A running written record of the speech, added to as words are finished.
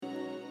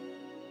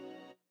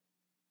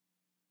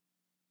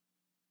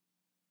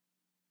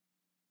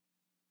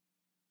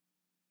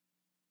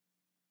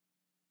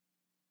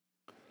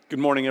Good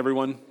morning,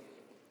 everyone.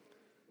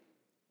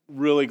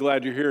 Really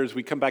glad you're here as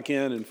we come back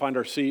in and find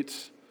our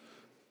seats.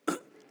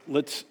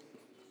 Let's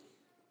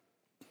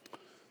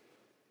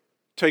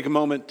take a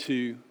moment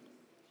to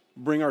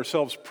bring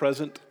ourselves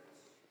present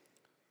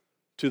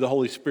to the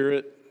Holy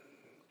Spirit,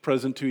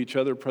 present to each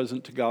other,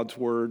 present to God's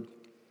Word.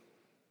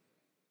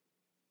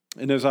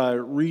 And as I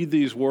read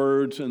these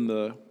words and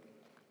the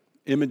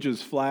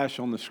images flash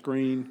on the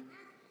screen,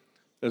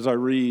 as I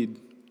read,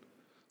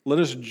 let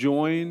us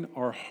join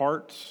our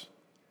hearts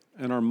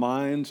and our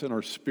minds and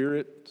our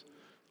spirit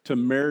to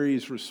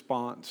Mary's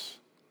response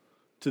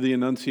to the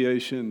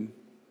Annunciation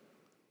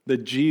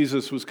that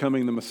Jesus was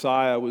coming, the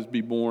Messiah was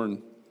be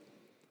born.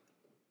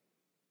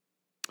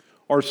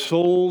 Our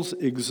souls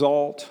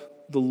exalt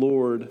the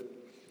Lord,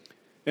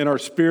 and our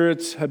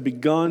spirits have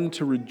begun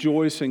to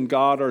rejoice in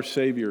God our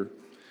Savior,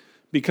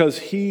 because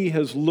He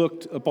has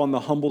looked upon the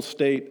humble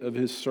state of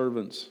His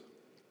servants.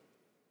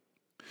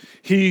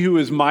 He who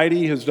is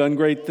mighty has done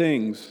great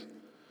things,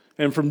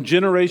 and from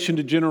generation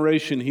to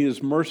generation He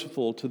is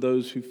merciful to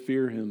those who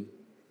fear Him.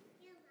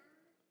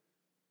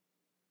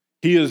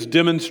 He has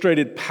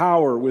demonstrated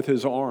power with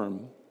His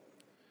arm.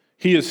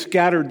 He has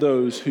scattered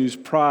those whose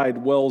pride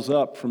wells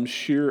up from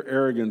sheer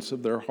arrogance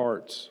of their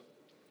hearts.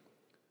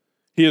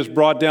 He has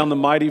brought down the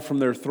mighty from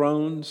their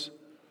thrones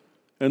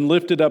and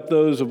lifted up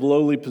those of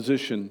lowly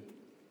position.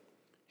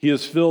 He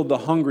has filled the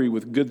hungry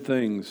with good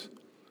things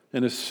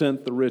and has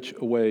sent the rich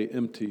away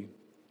empty.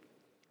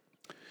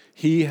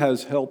 He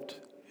has helped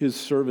His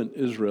servant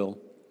Israel,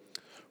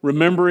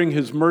 remembering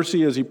His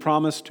mercy as He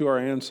promised to our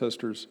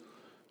ancestors,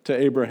 to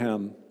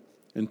Abraham,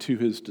 and to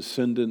his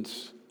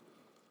descendants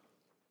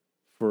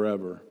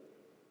forever.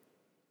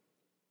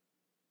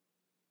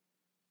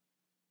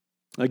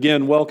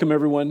 Again, welcome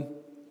everyone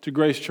to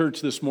Grace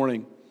Church this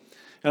morning.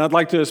 And I'd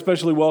like to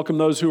especially welcome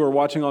those who are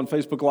watching on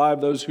Facebook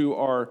Live, those who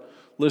are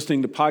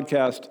listening to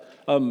podcast.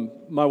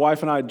 My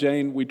wife and I,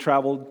 Jane, we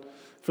traveled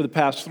for the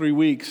past 3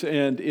 weeks,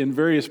 and in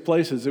various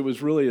places it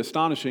was really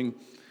astonishing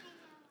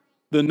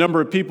the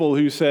number of people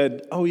who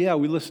said, "Oh yeah,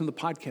 we listen to the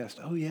podcast.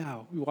 Oh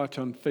yeah, we watch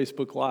on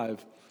Facebook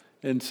Live."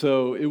 And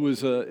so it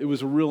was a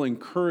real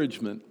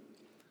encouragement.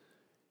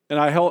 And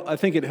I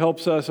think it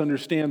helps us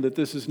understand that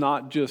this is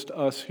not just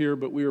us here,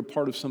 but we are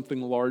part of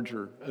something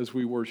larger as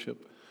we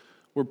worship.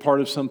 We're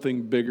part of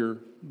something bigger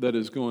that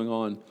is going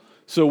on.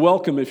 So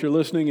welcome if you're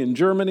listening in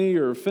Germany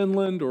or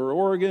Finland or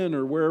Oregon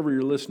or wherever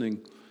you're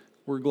listening.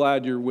 We're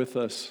glad you're with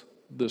us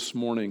this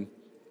morning.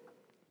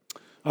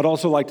 I'd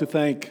also like to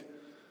thank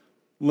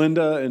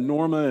Linda and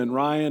Norma and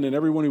Ryan and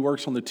everyone who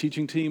works on the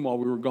teaching team while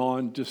we were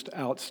gone. Just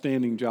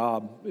outstanding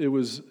job. It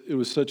was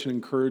such an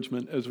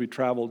encouragement as we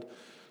traveled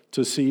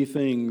to see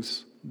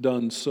things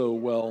done so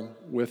well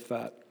with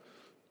that.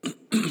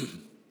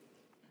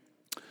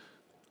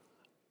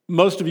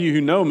 Most of you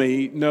who know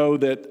me know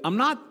that I'm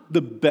not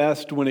the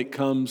best when it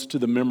comes to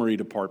the memory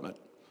department.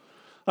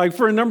 Like,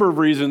 for a number of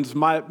reasons,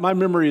 my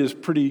memory is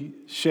pretty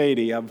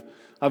shady.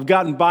 I've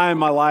gotten by in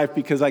my life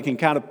because I can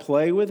kind of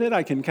play with it.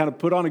 I can kind of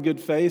put on a good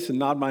face and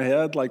nod my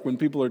head like when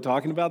people are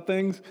talking about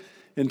things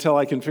until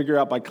I can figure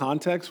out by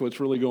context what's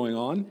really going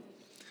on.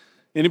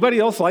 Anybody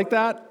else like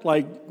that?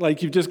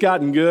 Like you've just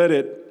gotten good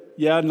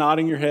at,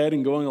 nodding your head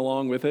and going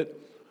along with it.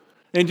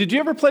 And did you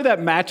ever play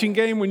that matching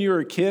game when you were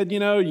a kid? You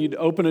know, you'd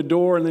open a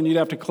door and then you'd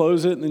have to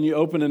close it and then you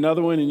open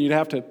another one and you'd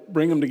have to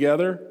bring them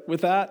together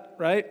with that,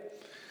 right?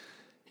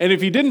 And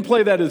if you didn't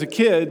play that as a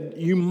kid,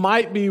 you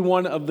might be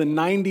one of the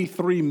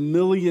 93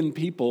 million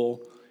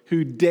people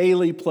who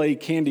daily play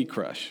Candy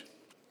Crush.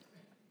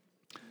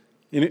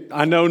 And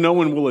I know no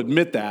one will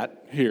admit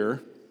that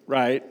here,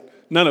 right?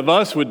 None of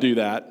us would do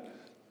that.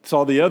 It's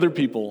all the other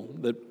people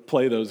that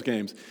play those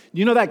games.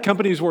 You know that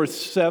company's worth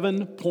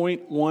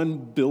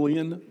 $7.1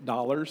 billion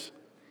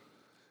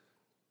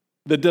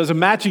that does a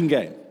matching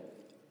game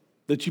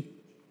that you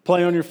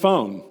play on your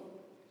phone.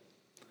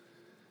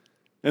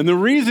 And the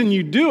reason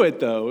you do it,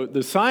 though,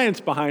 the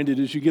science behind it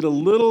is you get a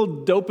little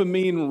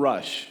dopamine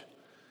rush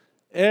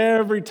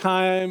every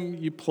time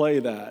you play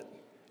that.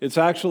 It's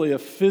actually a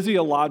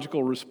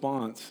physiological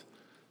response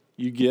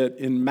you get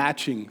in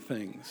matching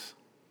things.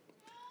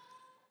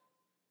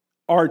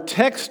 Our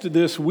text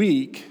this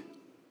week,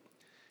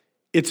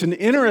 it's an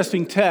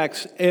interesting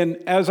text, and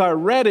as I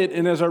read it,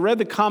 and as I read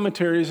the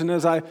commentaries, and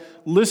as I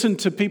listened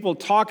to people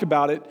talk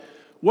about it,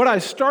 what I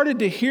started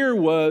to hear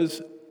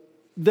was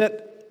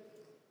that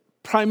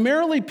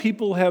primarily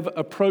people have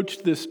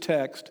approached this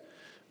text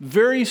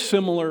very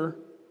similar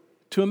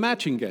to a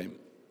matching game.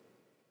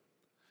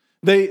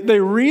 They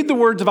read the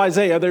words of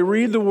Isaiah, they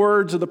read the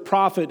words of the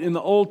prophet in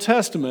the Old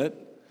Testament,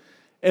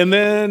 and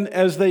then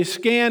as they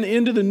scan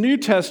into the New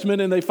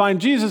Testament and they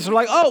find Jesus, they're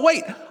like, "Oh,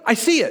 wait, I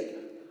see it.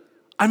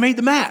 I made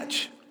the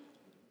match.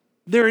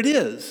 There it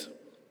is."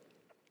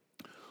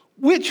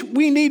 Which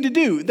we need to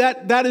do.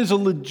 That is a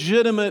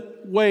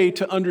legitimate way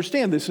to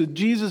understand this.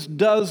 Jesus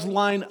does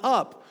line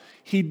up.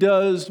 He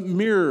does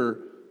mirror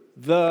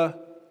the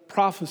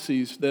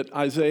prophecies that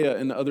Isaiah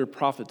and other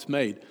prophets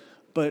made.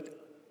 But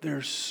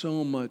there's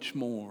so much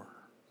more.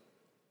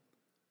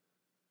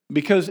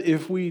 Because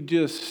if we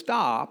just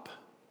stop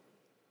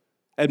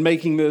at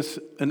making this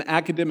an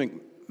academic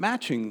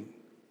matching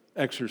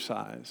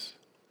exercise,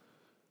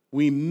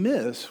 we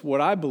miss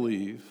what I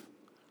believe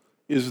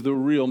is the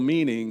real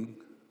meaning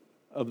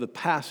of the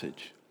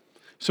passage.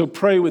 So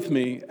pray with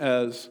me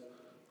as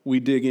we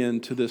dig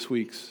into this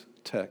week's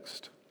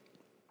text.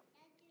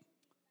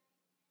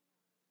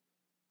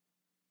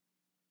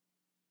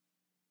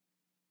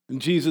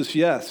 And Jesus,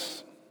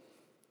 yes,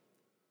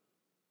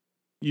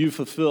 you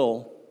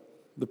fulfill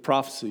the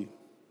prophecy.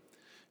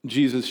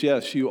 Jesus,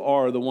 yes, you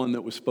are the one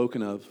that was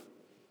spoken of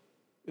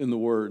in the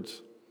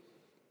words.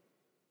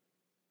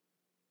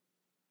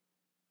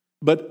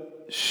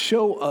 But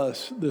show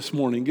us this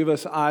morning, give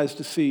us eyes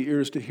to see,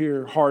 ears to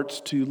hear, hearts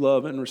to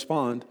love and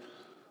respond,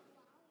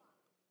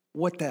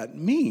 what that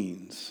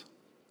means.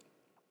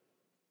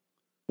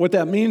 What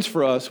that means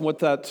for us, what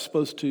that's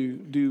supposed to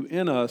do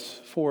in us,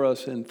 for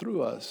us, and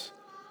through us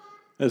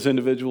as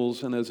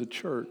individuals and as a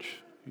church,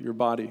 your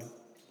body.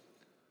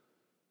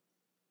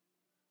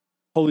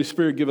 Holy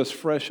Spirit, give us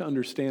fresh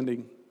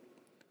understanding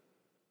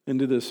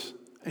into this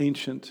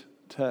ancient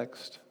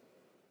text.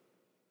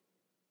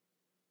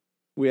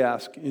 We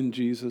ask in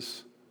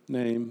Jesus'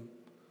 name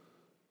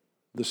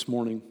this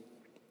morning.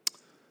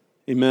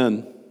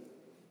 Amen.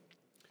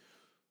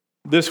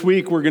 This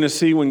week we're going to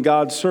see when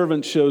God's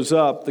servant shows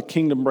up, the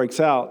kingdom breaks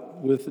out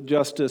with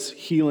justice,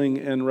 healing,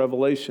 and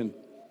revelation.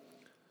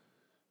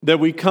 That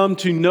we come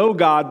to know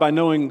God by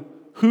knowing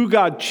who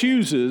God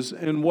chooses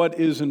and what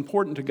is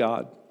important to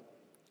God.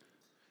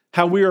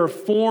 How we are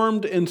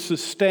formed and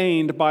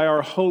sustained by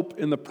our hope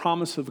in the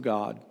promise of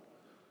God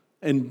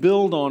and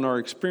build on our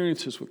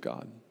experiences with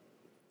God.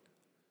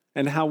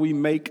 And how we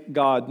make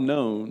God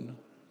known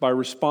by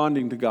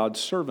responding to God's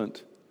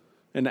servant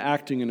and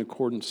acting in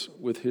accordance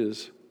with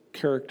his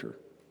character.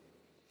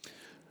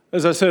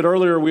 As I said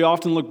earlier, we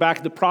often look back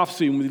at the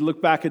prophecy and we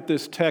look back at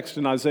this text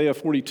in Isaiah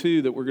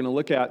 42 that we're going to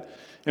look at,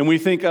 and we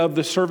think of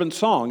the servant's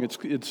song.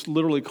 It's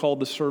literally called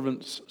the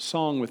servant's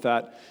song with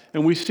that.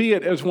 And we see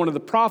it as one of the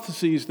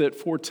prophecies that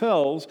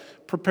foretells,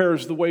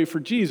 prepares the way for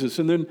Jesus.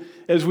 And then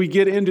as we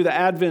get into the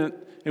Advent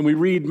and we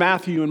read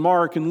Matthew and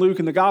Mark and Luke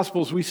and the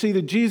Gospels, we see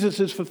that Jesus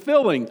is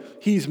fulfilling.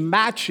 He's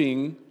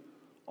matching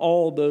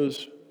all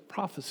those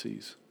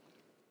prophecies.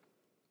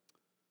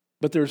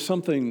 But there's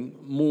something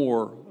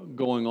more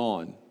going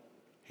on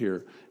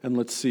here. And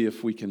let's see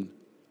if we can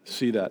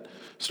see that.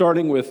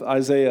 Starting with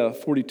Isaiah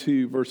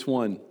 42, verse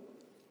 1.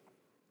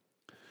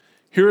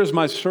 Here is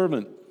my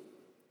servant,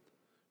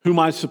 whom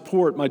I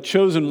support, my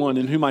chosen one,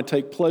 in whom I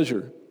take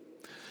pleasure.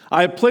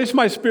 I have placed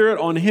my spirit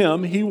on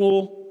him. He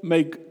will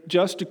make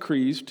just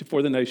decrees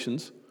for the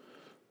nations.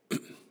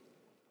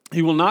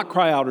 He will not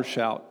cry out or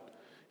shout.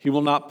 He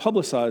will not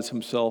publicize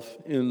himself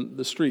in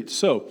the streets.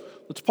 So,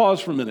 let's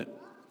pause for a minute.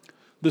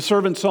 The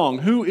servant song.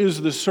 Who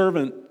is the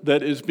servant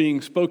that is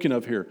being spoken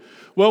of here?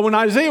 Well, when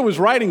Isaiah was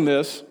writing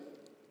this,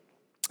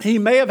 he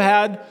may have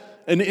had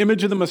an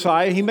image of the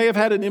Messiah. He may have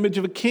had an image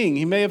of a king.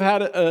 He may have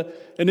had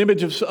an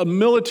image of a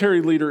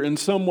military leader in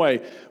some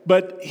way.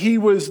 But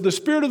the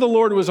Spirit of the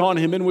Lord was on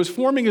him and was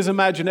forming his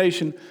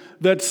imagination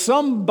that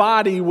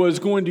somebody was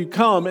going to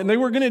come and they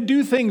were going to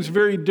do things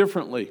very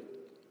differently.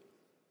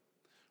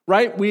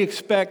 Right? We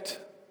expect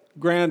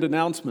grand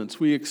announcements.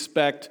 We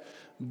expect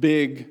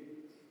big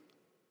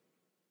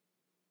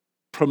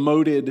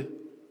promoted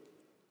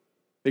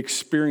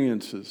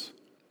experiences.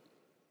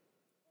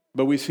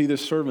 But we see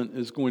this servant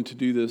is going to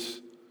do this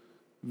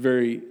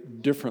very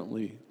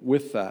differently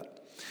with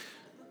that.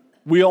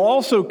 We'll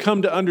also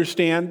come to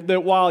understand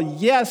that while,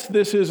 yes,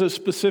 this is a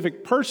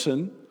specific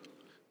person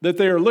that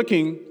they are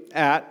looking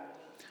at,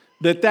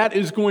 that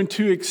is going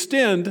to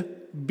extend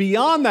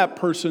beyond that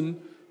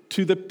person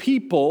to the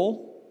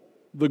people,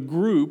 the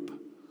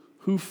group,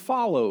 who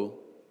follow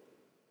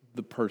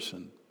the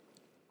person.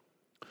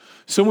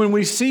 So when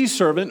we see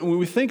servant, and when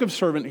we think of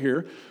servant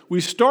here, we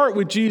start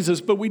with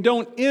Jesus, but we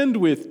don't end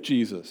with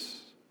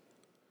Jesus.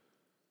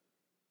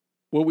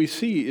 What we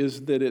see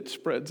is that it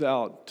spreads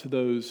out to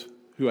those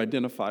who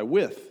identify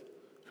with,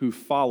 who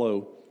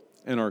follow,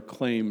 and are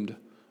claimed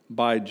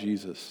by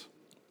Jesus.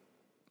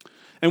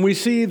 And we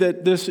see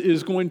that this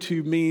is going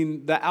to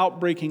mean the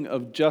outbreaking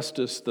of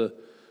justice. The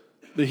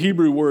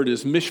Hebrew word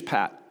is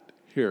mishpat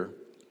here.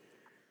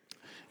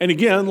 And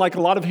again, like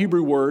a lot of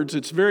Hebrew words,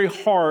 it's very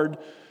hard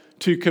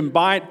to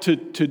combine, to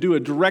do a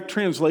direct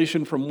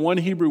translation from one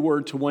Hebrew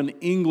word to one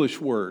English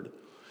word.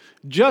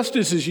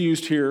 Justice is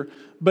used here,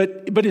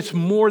 but it's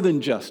more than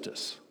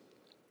justice.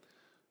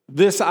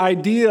 This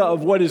idea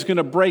of what is going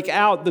to break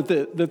out that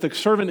the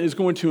servant is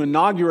going to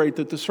inaugurate,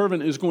 that the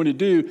servant is going to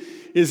do,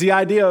 is the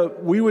idea,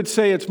 we would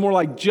say it's more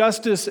like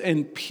justice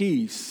and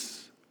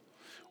peace,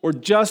 or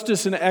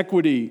justice and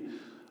equity.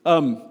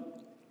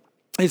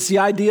 It's the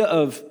idea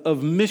of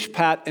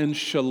mishpat and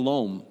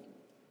shalom.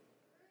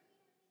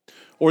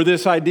 Or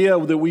this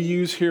idea that we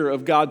use here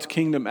of God's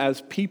kingdom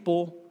as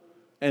people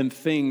and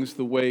things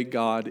the way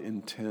God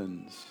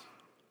intends.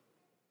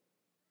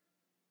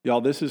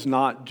 Y'all, this is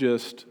not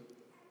just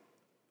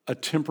a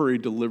temporary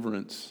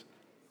deliverance.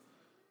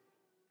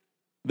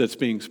 that's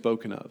being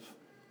spoken of.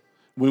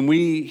 When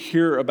we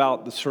hear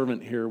about the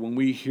servant here, when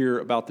we hear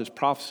about this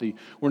prophecy,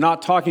 we're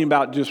not talking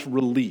about just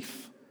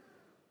relief.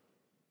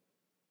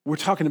 We're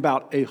talking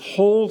about a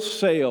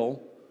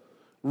wholesale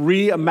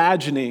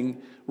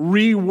reimagining,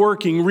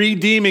 reworking,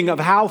 redeeming of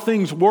how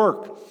things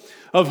work,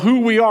 of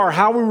who we are,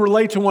 how we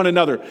relate to one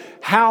another,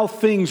 how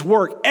things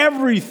work.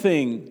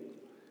 Everything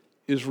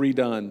is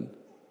redone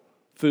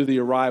through the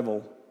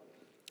arrival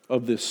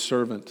of this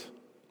servant.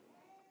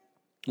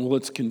 Well,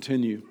 let's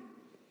continue.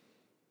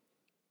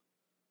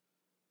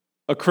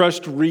 A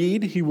crushed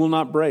reed he will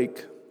not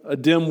break, a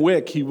dim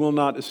wick he will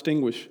not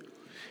extinguish.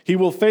 He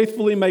will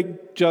faithfully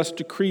make just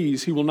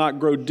decrees. He will not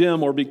grow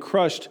dim or be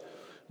crushed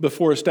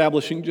before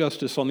establishing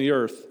justice on the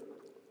earth.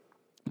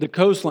 The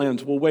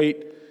coastlands will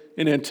wait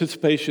in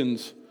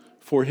anticipations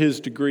for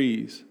his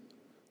decrees.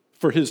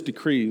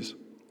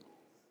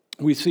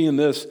 We see in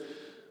this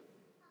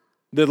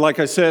that, like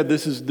I said,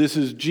 this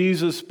is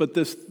Jesus, but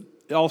this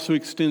also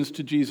extends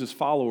to Jesus'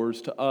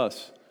 followers, to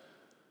us.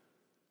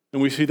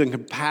 And we see the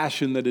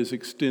compassion that is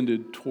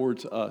extended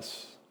towards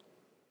us.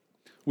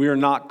 We are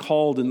not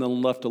called and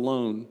then left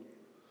alone.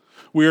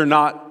 We are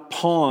not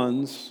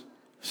pawns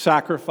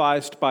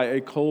sacrificed by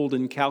a cold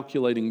and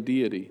calculating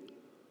deity.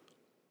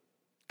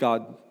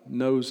 God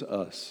knows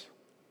us.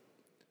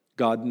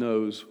 God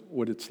knows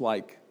what it's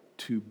like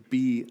to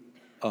be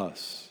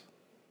us.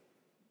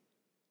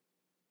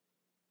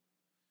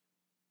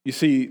 You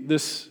see,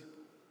 this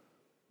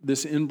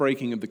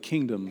inbreaking of the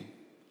kingdom,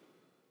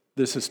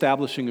 this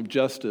establishing of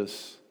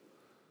justice,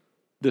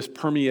 this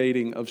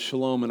permeating of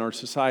shalom in our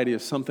society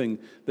is something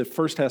that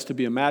first has to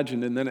be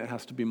imagined and then it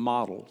has to be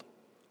modeled.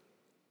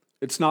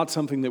 It's not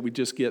something that we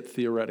just get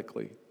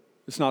theoretically.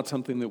 It's not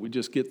something that we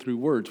just get through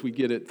words. We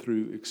get it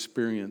through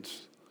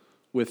experience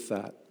with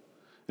that.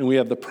 And we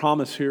have the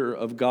promise here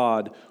of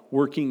God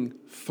working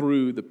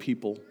through the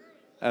people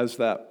as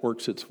that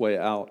works its way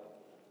out.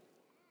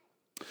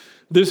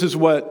 This is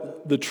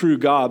what the true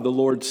God, the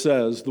Lord,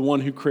 says, the one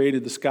who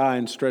created the sky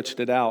and stretched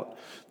it out,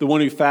 the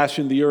one who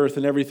fashioned the earth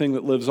and everything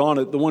that lives on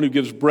it, the one who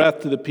gives breath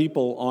to the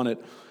people on it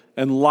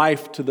and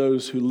life to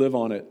those who live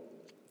on it.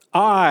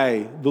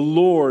 I, the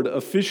Lord,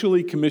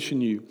 officially commission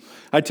you.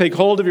 I take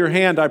hold of your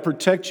hand, I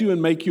protect you and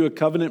make you a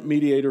covenant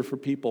mediator for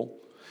people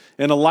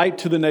and a light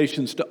to the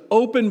nations, to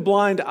open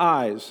blind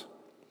eyes,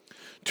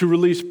 to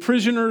release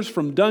prisoners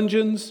from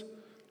dungeons,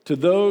 to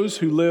those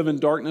who live in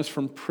darkness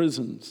from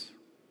prisons.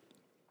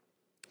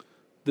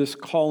 This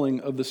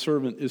calling of the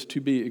servant is to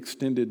be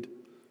extended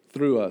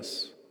through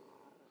us.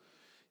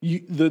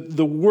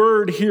 The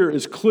word here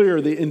is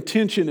clear, the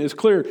intention is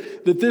clear,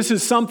 that this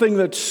is something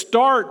that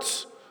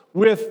starts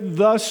with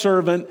the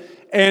servant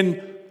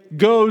and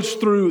goes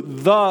through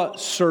the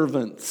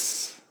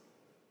servants.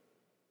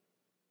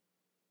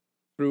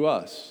 Through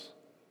us,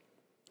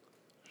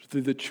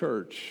 through the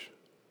church,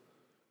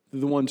 through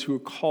the ones who are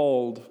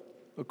called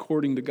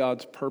according to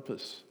God's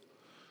purpose,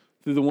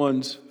 through the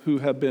ones who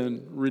have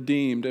been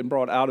redeemed and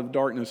brought out of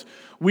darkness.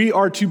 We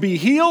are to be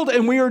healed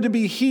and we are to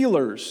be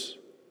healers.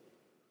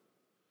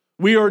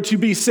 We are to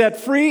be set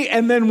free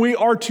and then we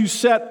are to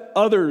set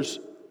others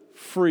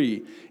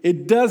free.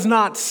 It does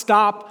not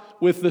stop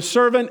with the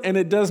servant and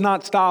it does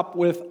not stop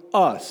with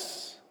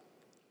us,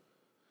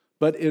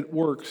 but it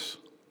works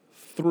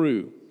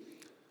through.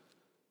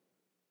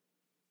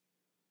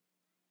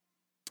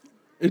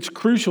 It's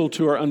crucial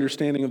to our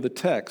understanding of the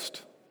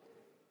text.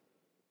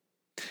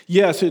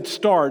 Yes, it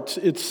starts,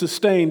 it's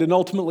sustained and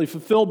ultimately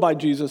fulfilled by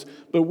Jesus,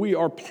 but we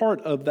are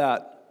part of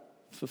that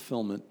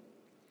fulfillment.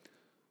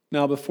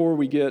 Now, before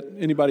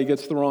anybody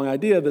gets the wrong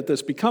idea that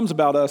this becomes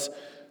about us,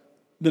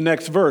 the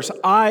next verse,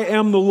 I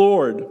am the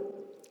Lord,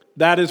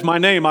 that is my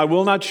name. I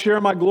will not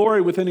share my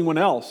glory with anyone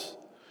else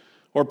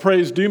or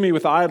praise due me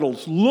with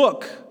idols.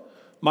 Look,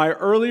 my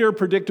earlier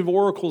predictive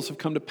oracles have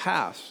come to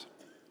pass.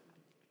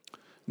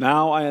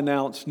 Now I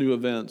announce new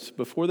events.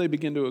 Before they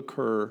begin to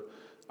occur,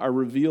 I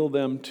reveal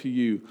them to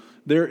you.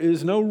 There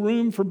is no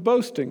room for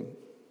boasting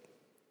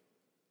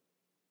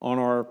on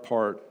our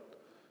part,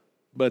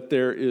 but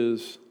there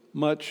is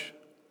much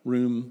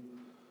room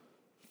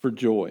for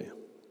joy.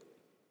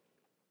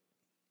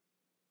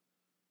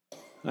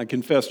 I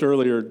confessed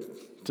earlier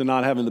to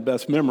not having the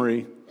best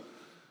memory.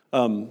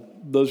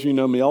 Those of you who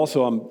know me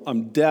also,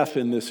 I'm deaf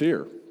in this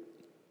ear.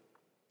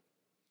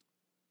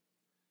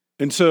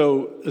 And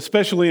so,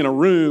 especially in a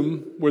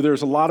room where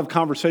there's a lot of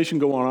conversation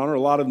going on or a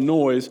lot of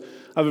noise,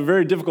 I have a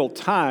very difficult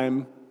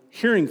time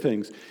hearing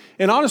things.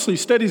 And honestly,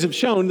 studies have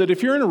shown that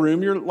if you're in a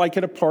room, you're like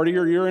at a party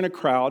or you're in a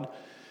crowd,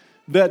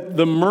 that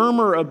the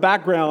murmur of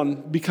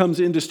background becomes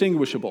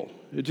indistinguishable.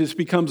 It just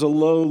becomes a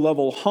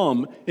low-level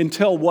hum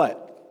until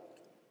what?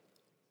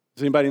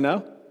 Does anybody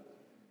know?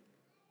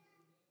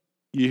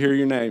 You hear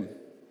your name.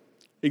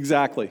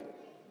 Exactly.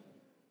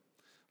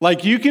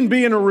 Like you can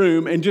be in a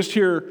room and just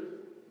hear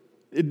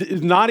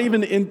it's not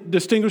even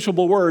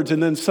indistinguishable words,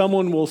 and then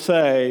someone will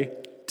say,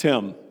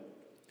 Tim.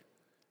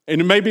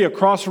 And it may be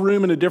across the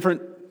room in a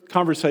different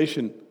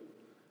conversation,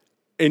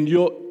 and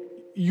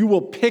you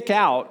will pick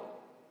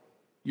out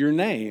your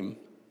name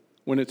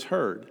when it's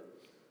heard.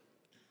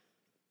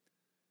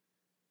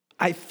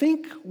 I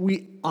think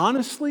we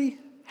honestly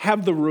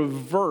have the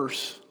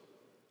reverse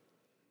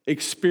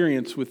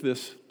experience with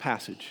this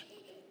passage.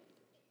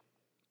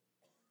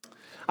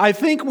 I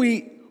think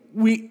we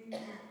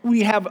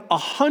have a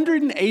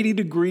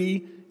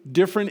 180-degree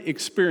different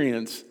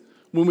experience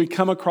when we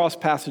come across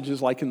passages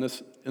like in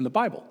the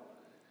Bible.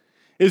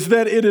 Is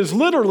that it is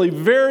literally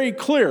very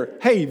clear,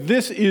 hey,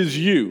 this is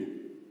you.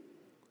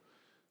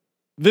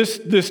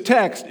 This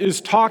text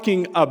is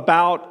talking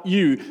about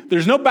you.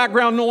 There's no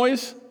background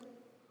noise.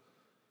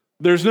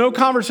 There's no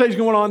conversation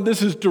going on.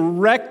 This is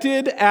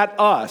directed at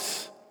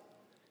us.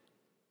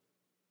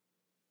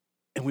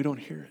 And we don't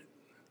hear it.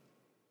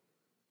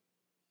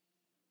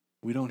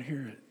 We don't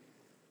hear it.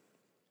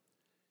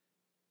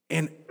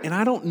 And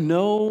I don't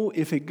know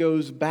if it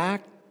goes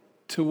back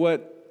to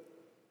what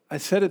I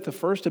said at the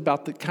first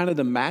about the kind of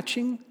the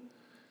matching,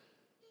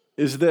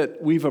 is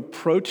that we've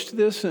approached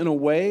this in a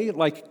way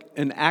like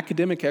an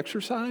academic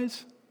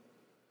exercise.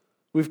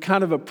 We've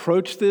kind of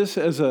approached this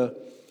as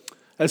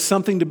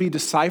something to be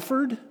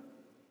deciphered.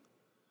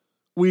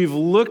 We've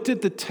looked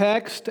at the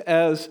text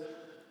as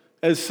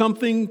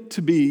something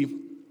to be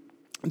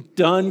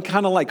done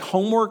kind of like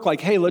homework,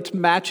 like, hey, let's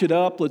match it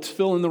up, let's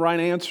fill in the right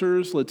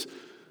answers, let's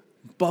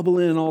bubble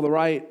in all the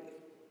right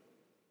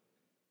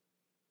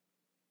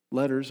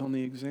letters on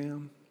the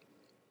exam.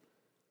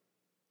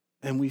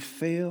 And we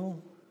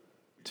fail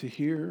to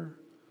hear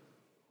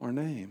our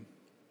name.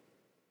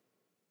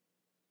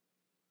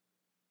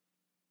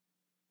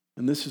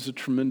 And this is a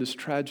tremendous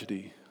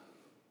tragedy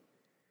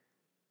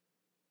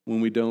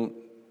when we don't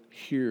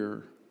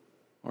hear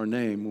our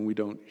name, when we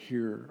don't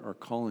hear our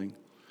calling.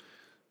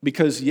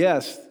 Because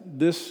yes,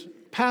 this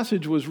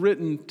passage was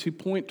written to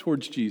point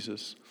towards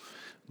Jesus,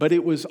 but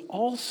it was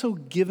also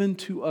given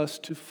to us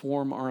to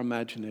form our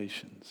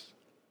imaginations.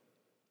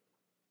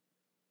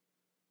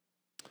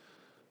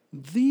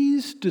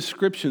 These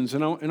descriptions,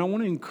 and I want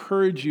to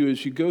encourage you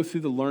as you go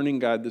through the learning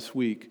guide this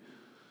week,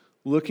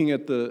 looking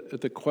at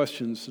the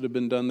questions that have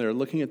been done there,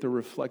 looking at the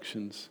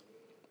reflections.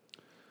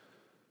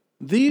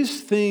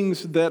 These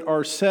things that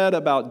are said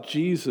about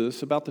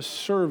Jesus, about the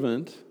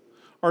servant,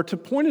 are to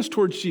point us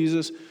towards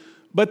Jesus,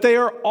 but they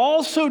are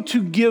also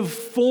to give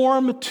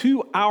form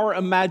to our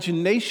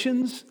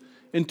imaginations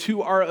and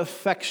to our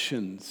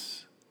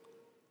affections.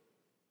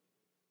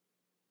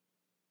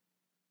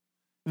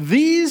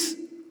 These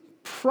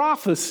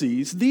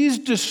prophecies, these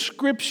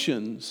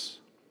descriptions,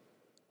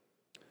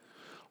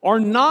 are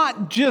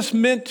not just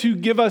meant to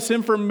give us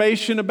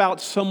information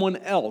about someone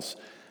else.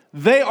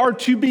 They are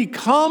to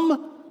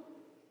become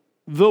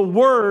the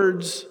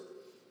words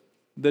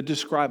that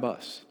describe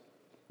us.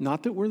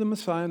 Not that we're the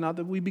Messiah, not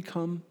that we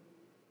become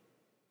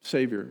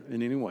Savior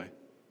in any way,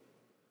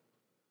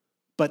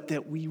 but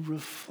that we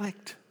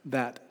reflect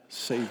that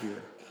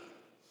Savior,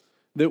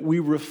 that we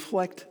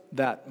reflect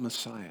that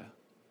Messiah.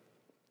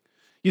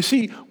 You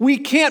see, we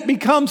can't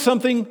become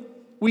something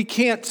we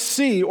can't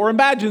see or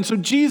imagine, so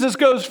Jesus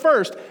goes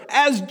first,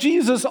 as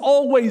Jesus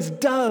always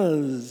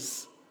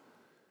does.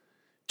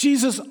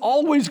 Jesus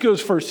always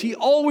goes first. He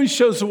always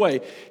shows the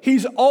way.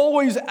 He's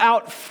always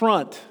out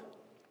front.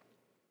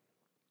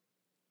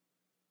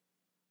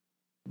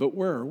 But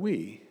where are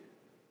we?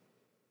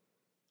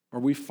 Are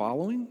we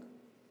following?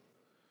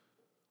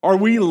 Are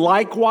we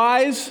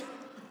likewise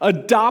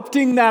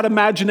adopting that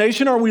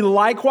imagination? Are we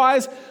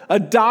likewise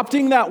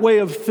adopting that way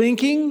of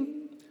thinking?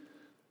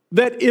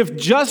 That if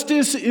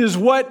justice is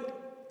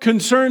what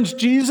concerns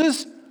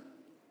Jesus,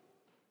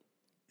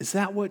 is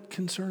that what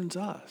concerns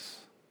us?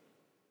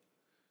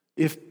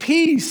 If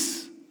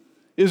peace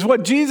is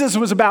what Jesus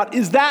was about,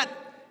 is that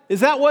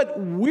what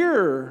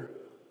we're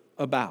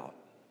about?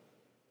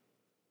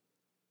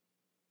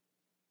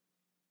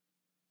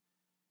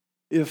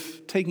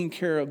 If taking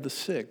care of the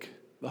sick,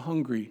 the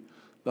hungry,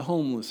 the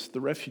homeless,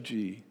 the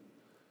refugee,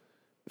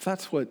 if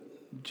that's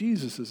what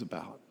Jesus is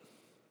about,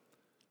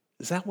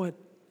 is that what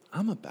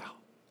I'm about?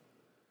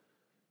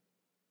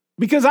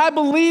 Because I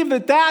believe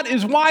that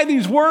is why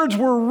these words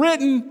were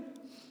written,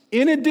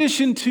 in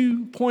addition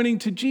to pointing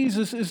to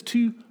Jesus, is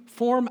to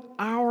form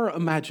our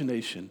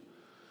imagination,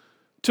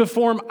 to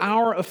form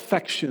our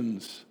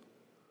affections,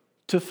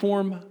 to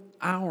form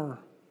our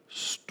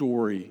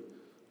story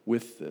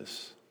with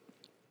this.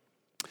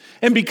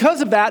 And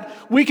because of that,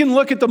 we can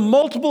look at the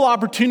multiple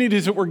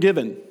opportunities that we're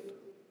given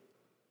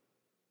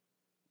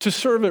to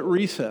serve at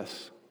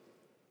Recess,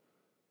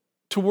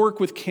 to work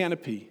with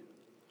Canopy,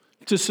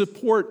 to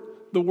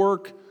support the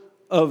work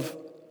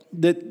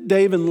that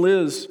Dave and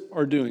Liz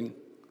are doing,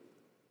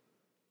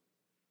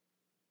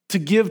 to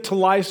give to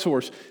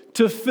LifeSource,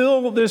 to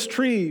fill this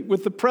tree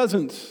with the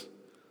presents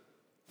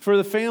for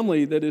the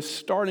family that is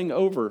starting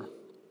over,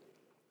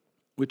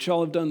 which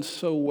y'all have done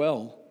so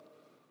well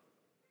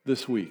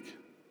this week.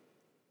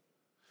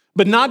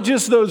 But not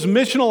just those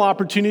missional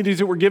opportunities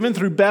that were given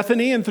through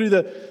Bethany and through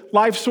the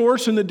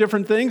LifeSource and the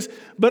different things,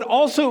 but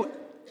also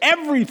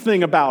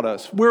everything about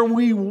us, where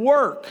we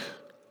work,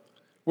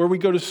 where we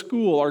go to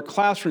school, our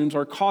classrooms,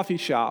 our coffee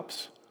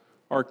shops,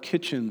 our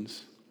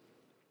kitchens,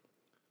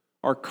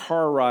 our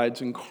car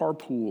rides and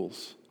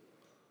carpools,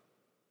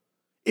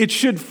 It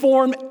should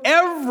form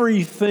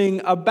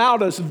everything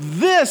about us.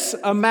 This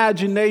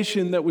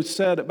imagination that was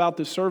said about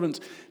the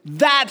servants,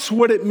 that's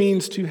what it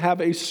means to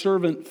have a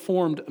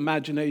servant-formed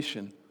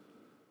imagination.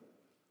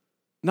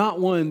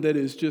 Not one that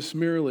is just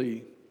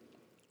merely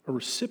a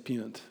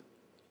recipient,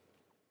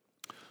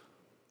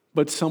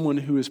 but someone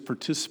who is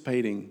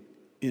participating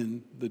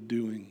in the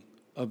doing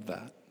of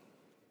that.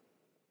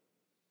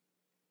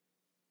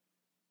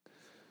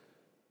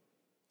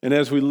 And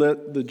as we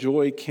lit the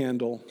joy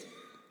candle,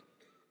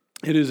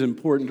 it is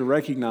important to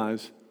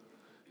recognize,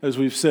 as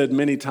we've said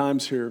many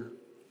times here,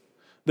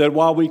 that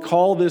while we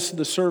call this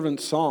the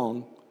servant's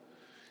song,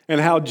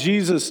 and how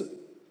Jesus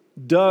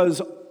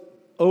does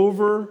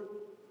over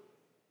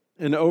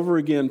and over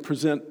again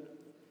present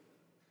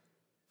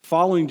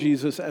following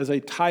Jesus as a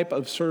type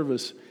of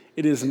service,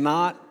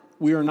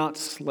 we are not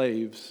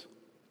slaves.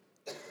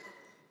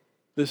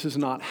 This is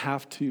not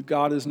have to.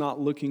 God is not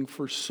looking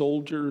for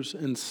soldiers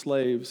and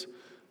slaves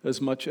as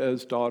much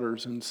as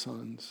daughters and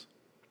sons.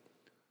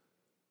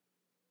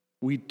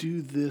 We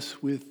do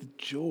this with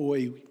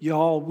joy.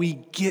 Y'all, we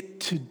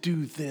get to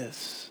do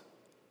this.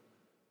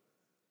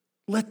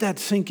 Let that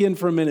sink in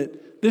for a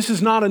minute. This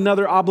is not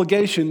another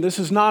obligation. This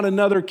is not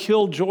another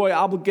killjoy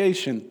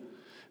obligation.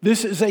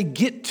 This is a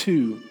get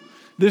to.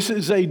 This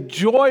is a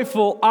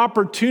joyful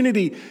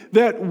opportunity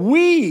that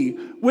we,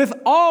 with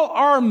all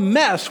our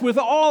mess, with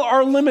all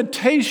our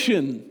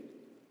limitation,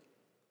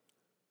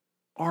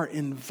 are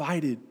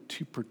invited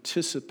to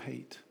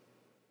participate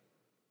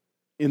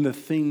in the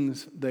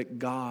things that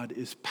God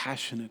is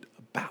passionate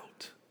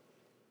about.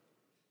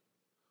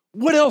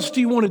 What else do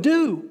you want to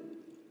do?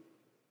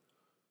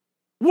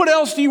 What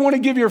else do you want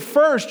to give your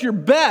first, your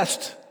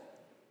best,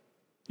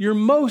 your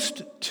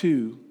most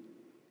to?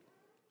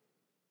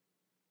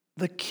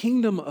 The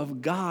kingdom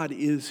of God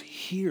is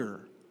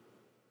here.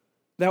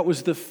 That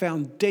was the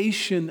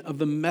foundation of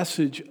the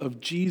message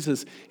of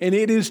Jesus. And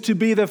it is to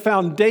be the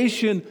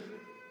foundational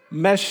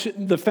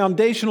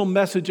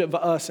message of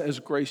us as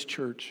Grace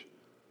Church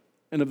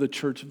and of the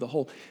church of the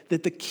whole,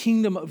 that the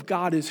kingdom of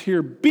God is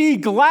here. Be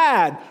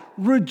glad,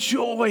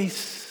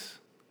 rejoice,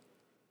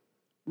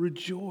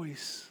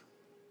 rejoice.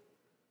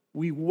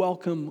 We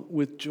welcome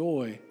with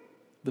joy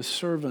the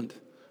servant,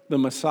 the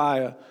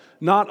Messiah,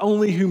 not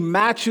only who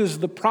matches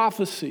the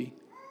prophecy,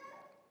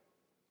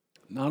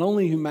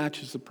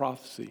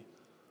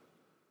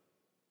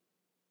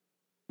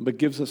 but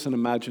gives us an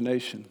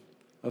imagination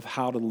of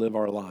how to live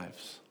our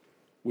lives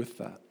with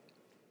that.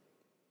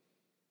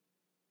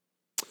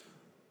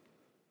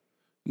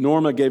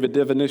 Norma gave a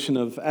definition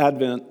of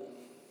Advent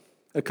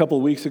a couple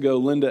of weeks ago.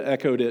 Linda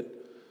echoed it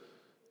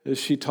as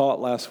she taught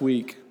last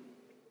week.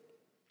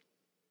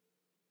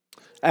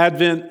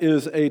 Advent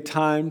is a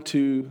time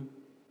to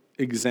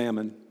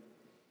examine.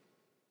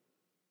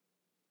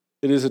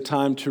 It is a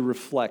time to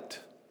reflect.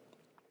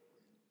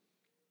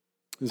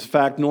 In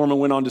fact, Norma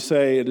went on to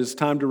say, it is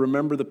time to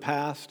remember the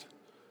past.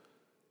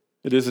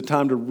 It is a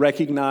time to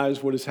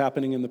recognize what is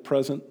happening in the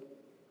present.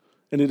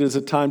 And it is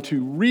a time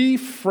to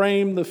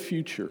reframe the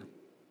future.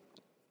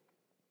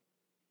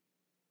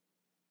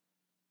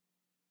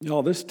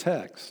 Y'all, this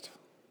text,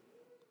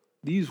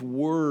 these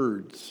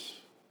words,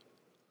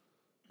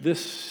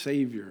 this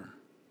Savior,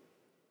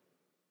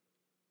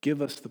 give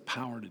us the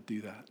power to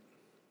do that.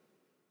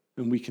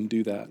 And we can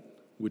do that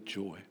with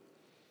joy.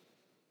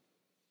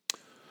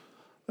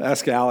 I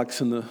ask Alex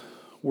and the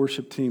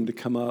worship team to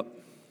come up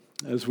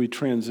as we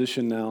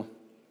transition now.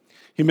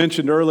 He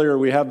mentioned earlier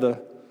we have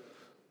the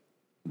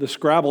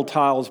Scrabble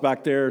tiles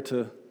back there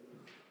to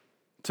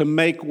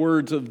make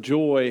words of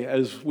joy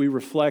as we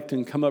reflect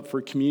and come up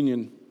for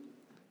communion.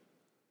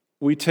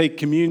 We take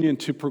communion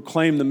to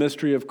proclaim the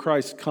mystery of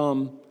Christ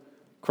come,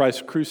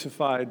 Christ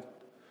crucified,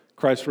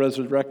 Christ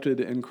resurrected,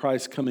 and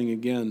Christ coming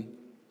again.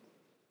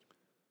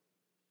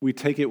 We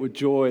take it with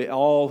joy.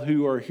 All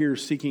who are here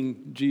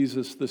seeking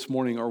Jesus this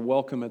morning are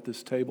welcome at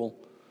this table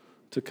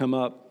to come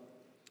up.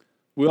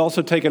 We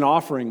also take an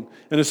offering,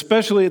 and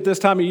especially at this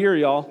time of year,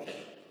 y'all,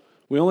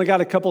 we only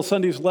got a couple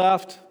Sundays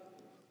left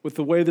with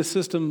the way the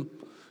system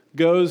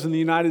goes in the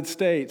United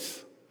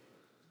States.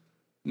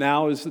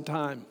 Now is the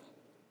time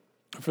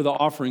for the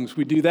offerings.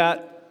 We do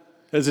that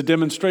as a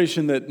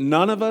demonstration that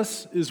none of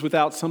us is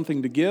without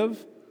something to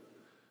give,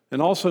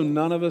 and also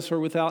none of us are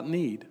without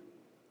need.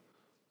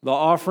 The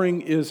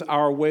offering is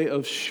our way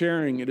of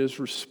sharing. It is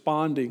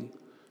responding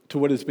to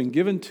what has been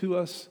given to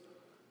us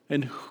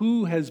and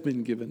who has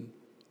been given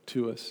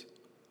to us.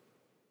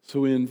 So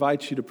we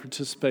invite you to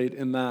participate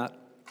in that.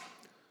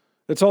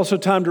 It's also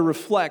time to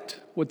reflect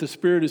what the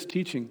Spirit is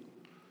teaching.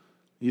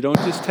 You don't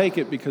just take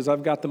it because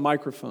I've got the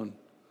microphone,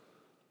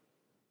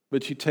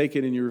 but you take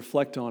it and you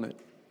reflect on it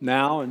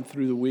now and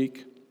through the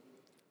week.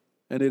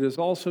 And it is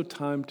also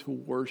time to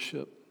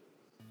worship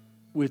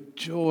with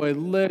joy.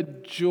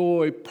 Let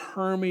joy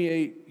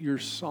permeate your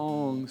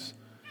songs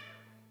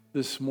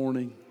this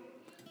morning.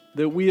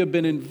 That we have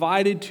been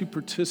invited to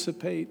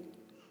participate,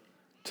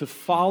 to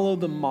follow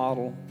the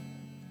model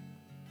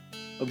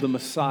of the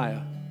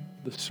Messiah,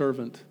 the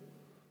servant,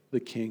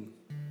 the King.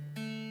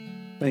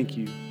 Thank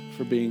you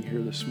for being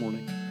here this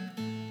morning.